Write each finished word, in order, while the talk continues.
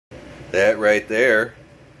That right there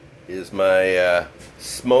is my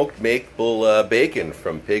smoked maple bacon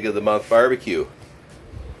from Pig of the Month Barbecue.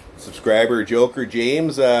 Subscriber Joker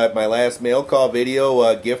James, my last mail call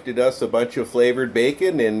video, gifted us a bunch of flavored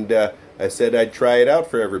bacon, and I said I'd try it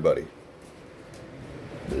out for everybody.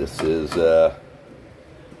 This is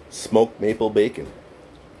smoked maple bacon.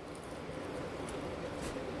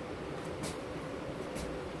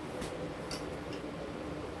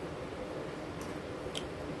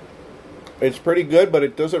 It's pretty good, but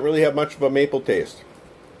it doesn't really have much of a maple taste.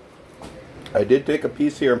 I did take a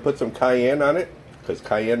piece here and put some cayenne on it, because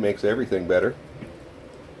cayenne makes everything better.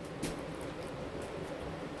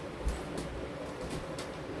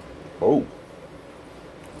 Oh,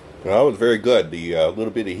 well, that was very good. The little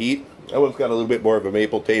bit of heat, that one's got a little bit more of a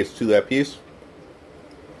maple taste to that piece.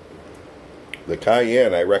 The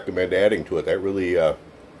cayenne, I recommend adding to it. That really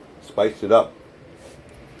spiced it up.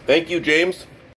 Thank you, James.